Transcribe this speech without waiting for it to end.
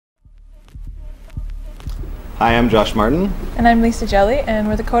Hi, I'm Josh Martin. And I'm Lisa Gelley, and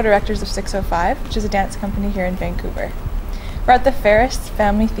we're the co-directors of 605, which is a dance company here in Vancouver. We're at the Ferris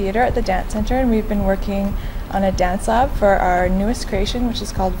Family Theatre at the Dance Centre, and we've been working on a dance lab for our newest creation, which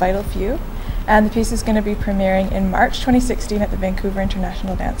is called Vital Few. And the piece is going to be premiering in March 2016 at the Vancouver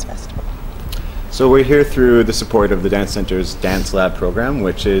International Dance Festival. So we're here through the support of the Dance Centre's DanceLab program,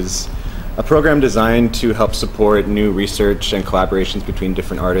 which is a program designed to help support new research and collaborations between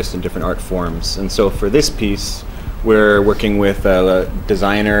different artists and different art forms. And so for this piece, we're working with a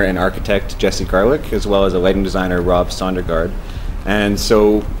designer and architect, Jesse Garlick, as well as a lighting designer, Rob Sondergaard. And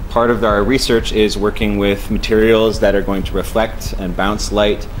so part of our research is working with materials that are going to reflect and bounce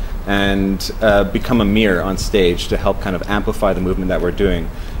light and become a mirror on stage to help kind of amplify the movement that we're doing.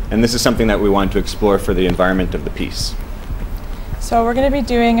 And this is something that we want to explore for the environment of the piece. So we're going to be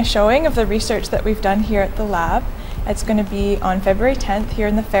doing a showing of the research that we've done here at the lab. It's going to be on February 10th here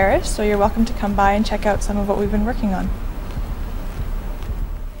in the Ferris, so you're welcome to come by and check out some of what we've been working on.